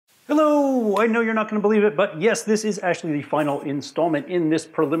Hello! I know you're not going to believe it, but yes, this is actually the final installment in this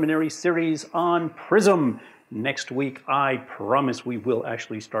preliminary series on Prism. Next week, I promise we will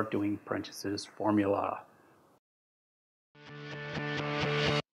actually start doing Prentice's formula.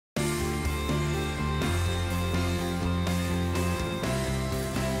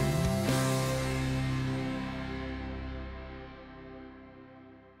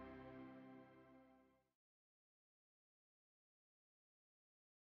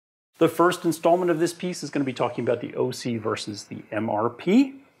 The first installment of this piece is going to be talking about the OC versus the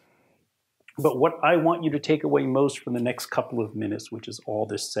MRP. But what I want you to take away most from the next couple of minutes, which is all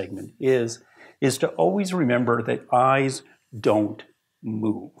this segment is to always remember that eyes don't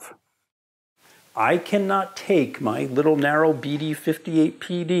move. I cannot take my little narrow BD58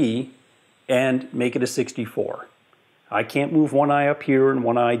 PD and make it a 64. I can't move one eye up here and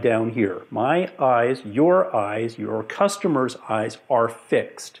one eye down here. My eyes, your customer's eyes are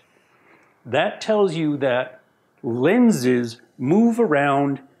fixed. That tells you that lenses move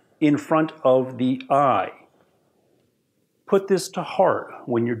around in front of the eye. Put this to heart.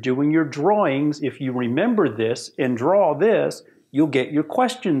 When you're doing your drawings, if you remember this and draw this, you'll get your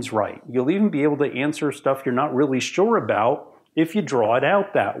questions right. You'll even be able to answer stuff you're not really sure about if you draw it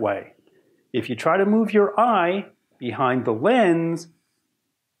out that way. If you try to move your eye behind the lens,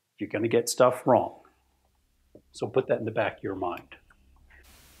 you're going to get stuff wrong. So put that in the back of your mind.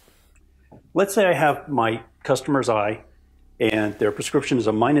 Let's say I have my customer's eye and their prescription is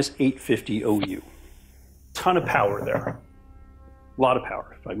a -850 OU. Ton of power there. A lot of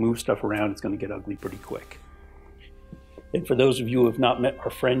power. If I move stuff around, it's going to get ugly pretty quick. And for those of you who have not met our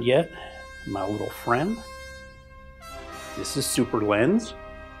friend yet, my little friend, this is super lens.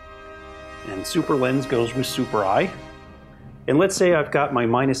 And super lens goes with super eye. And let's say I've got my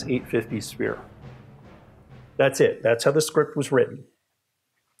 -850 sphere. That's it. That's how the script was written.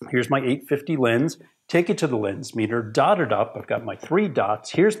 Here's my 850 lens. Take it to the lens meter, dot it up. I've got my 3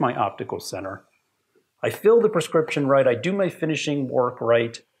 dots. Here's my optical center. I fill the prescription right. I do my finishing work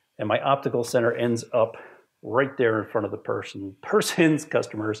right. And my optical center ends up right there in front of the person's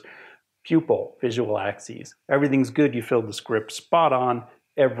customer's pupil, visual axes. Everything's good. You filled the script spot on.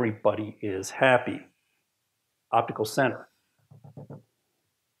 Everybody is happy. Optical center.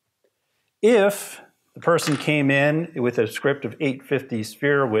 If the person came in with a script of 850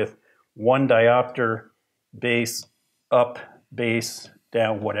 sphere with 1 diopter, base up, base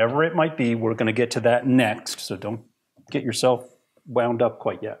down, whatever it might be. We're going to get to that next, so don't get yourself wound up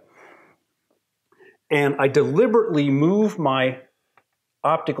quite yet. And I deliberately move my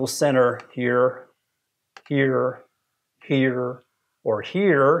optical center here, here, here, or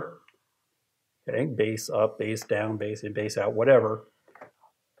here. Okay, base up, base down, base in, base out, whatever.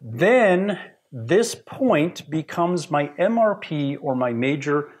 Then this point becomes my MRP or my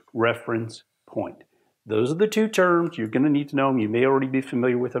major reference point. Those are the 2 terms. You're going to need to know them. You may already be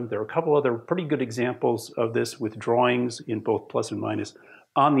familiar with them. There are a couple other pretty good examples of this with drawings in both plus and minus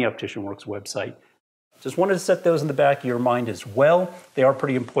on the Optician Works website. Just wanted to set those in the back of your mind as well. They are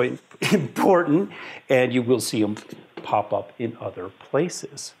pretty important, and you will see them pop up in other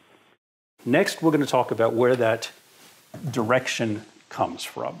places. Next, we're going to talk about where that direction comes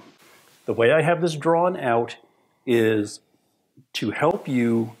from. The way I have this drawn out is to help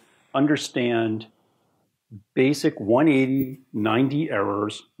you understand basic 180/90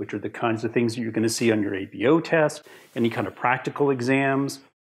 errors, which are the kinds of things that you're going to see on your ABO test, any kind of practical exams,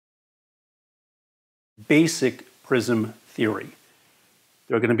 basic prism theory.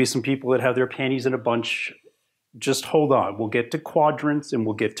 There are going to be some people that have their panties in a bunch. Just hold on. We'll get to quadrants and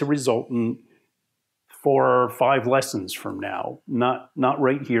we'll get to resultant 4 or 5 lessons from now. Not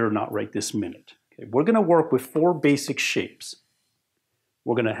right here, not right this minute. Okay, we're going to work with 4 basic shapes.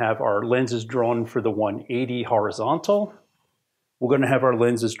 We're going to have our lenses drawn for the 180 horizontal. We're going to have our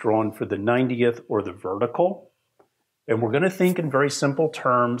lenses drawn for the 90th or the vertical. And we're going to think in very simple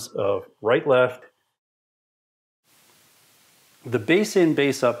terms of right, left. The base in,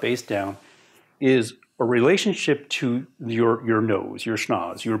 base up, base down is a relationship to your nose, your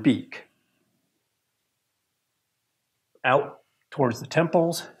schnoz, your beak. Out towards the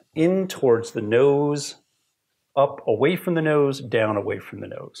temples, in towards the nose, up away from the nose, down away from the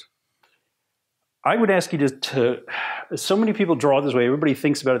nose. I would ask you to so many people draw it this way, everybody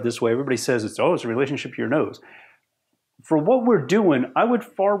thinks about it this way, everybody says it's a relationship to your nose. For what we're doing, I would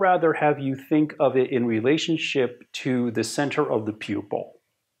far rather have you think of it in relationship to the center of the pupil.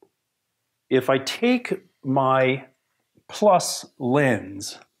 If I take my plus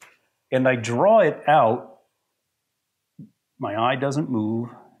lens and I draw it out, my eye doesn't move,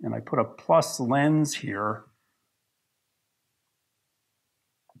 and I put a plus lens here,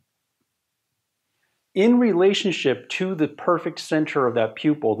 in relationship to the perfect center of that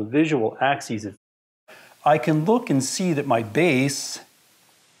pupil, the visual axes, I can look and see that my base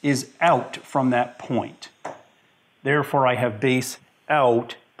is out from that point. Therefore, I have base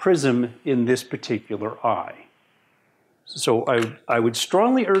out prism in this particular eye. So I would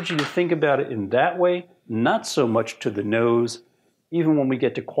strongly urge you to think about it in that way, not so much to the nose. Even when we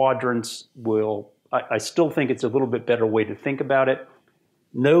get to quadrants, I still think it's a little bit better way to think about it.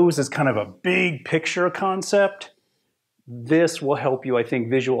 Nose is kind of a big picture concept. This will help you, I think,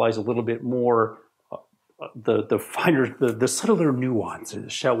 visualize a little bit more the finer, the subtler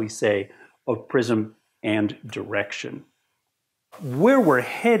nuances, shall we say, of prism and direction. Where we're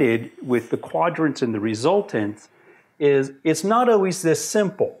headed with the quadrants and the resultants is it's not always this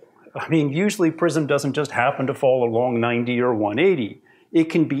simple. I mean, usually prism doesn't just happen to fall along 90 or 180. It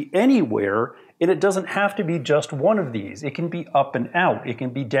can be anywhere, and it doesn't have to be just one of these. It can be up and out. It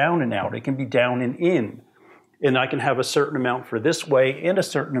can be down and out. It can be down and in. And I can have a certain amount for this way and a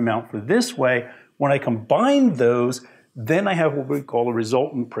certain amount for this way. When I combine those, then I have what we call a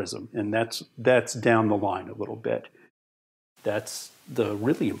resultant prism, and that's down the line a little bit. That's the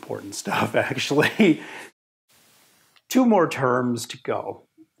really important stuff, actually. 2 more terms to go.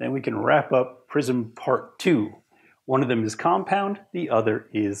 Then we can wrap up Prism Part 2. One of them is compound, the other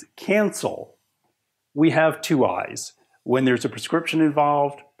is cancel. We have 2 eyes. When there's a prescription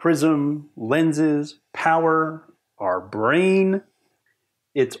involved, prism, lenses, power, our brain,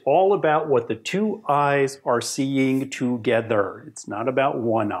 it's all about what the 2 eyes are seeing together. It's not about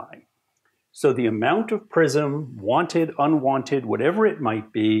one eye. So the amount of prism, wanted, unwanted, whatever it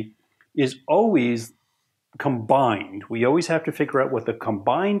might be, is always combined. We always have to figure out what the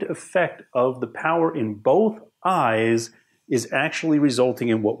combined effect of the power in both eyes is actually resulting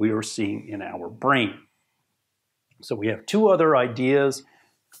in what we are seeing in our brain. So we have 2 other ideas.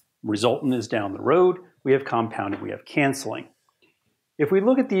 Resultant is down the road. We have compounding, we have canceling. If we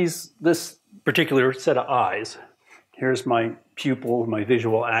look at this particular set of eyes, here's my pupil, my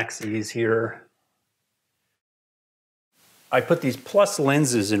visual axes here. I put these plus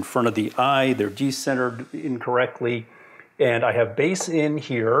lenses in front of the eye. They're decentered incorrectly. And I have base in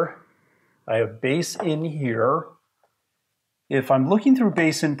here. I have base in here. If I'm looking through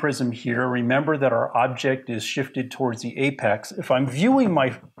base in prism here, remember that our object is shifted towards the apex. If I'm viewing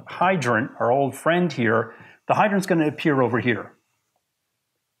my hydrant, our old friend here, the hydrant's going to appear over here.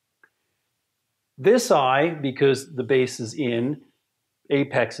 This eye, because the base is in,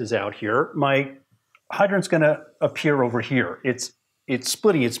 apex is out here, my hydrant's going to appear over here. It's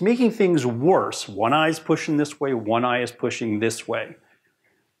splitting. It's making things worse. One eye is pushing this way, one eye is pushing this way.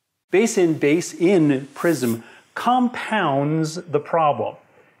 Base in prism compounds the problem.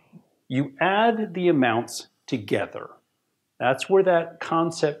 You add the amounts together. That's where that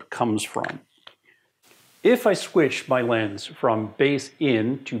concept comes from. If I switch my lens from base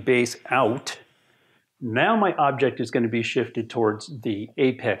in to base out, now my object is going to be shifted towards the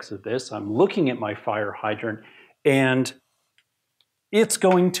apex of this. I'm looking at my fire hydrant, and it's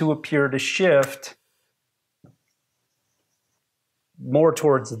going to appear to shift more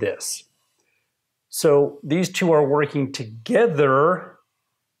towards this. So these 2 are working together,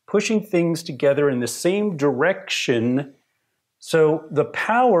 pushing things together in the same direction. So the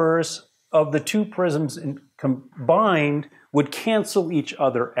powers of the 2 prisms combined would cancel each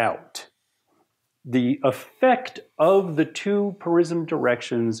other out. The effect of the 2 prism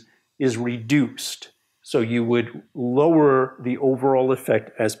directions is reduced. So you would lower the overall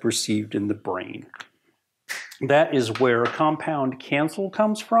effect as perceived in the brain. That is where compound cancel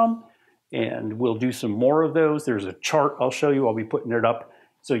comes from. And we'll do some more of those. There's a chart I'll show you. I'll be putting it up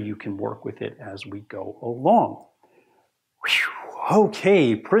so you can work with it as we go along. Whew.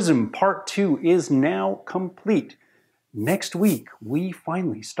 Okay, Prism Part 2 is now complete. Next week, we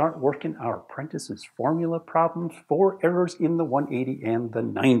finally start working our apprentice's formula problems for errors in the 180 and the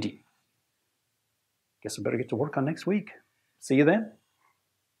 90. Guess I better get to work on next week. See you then.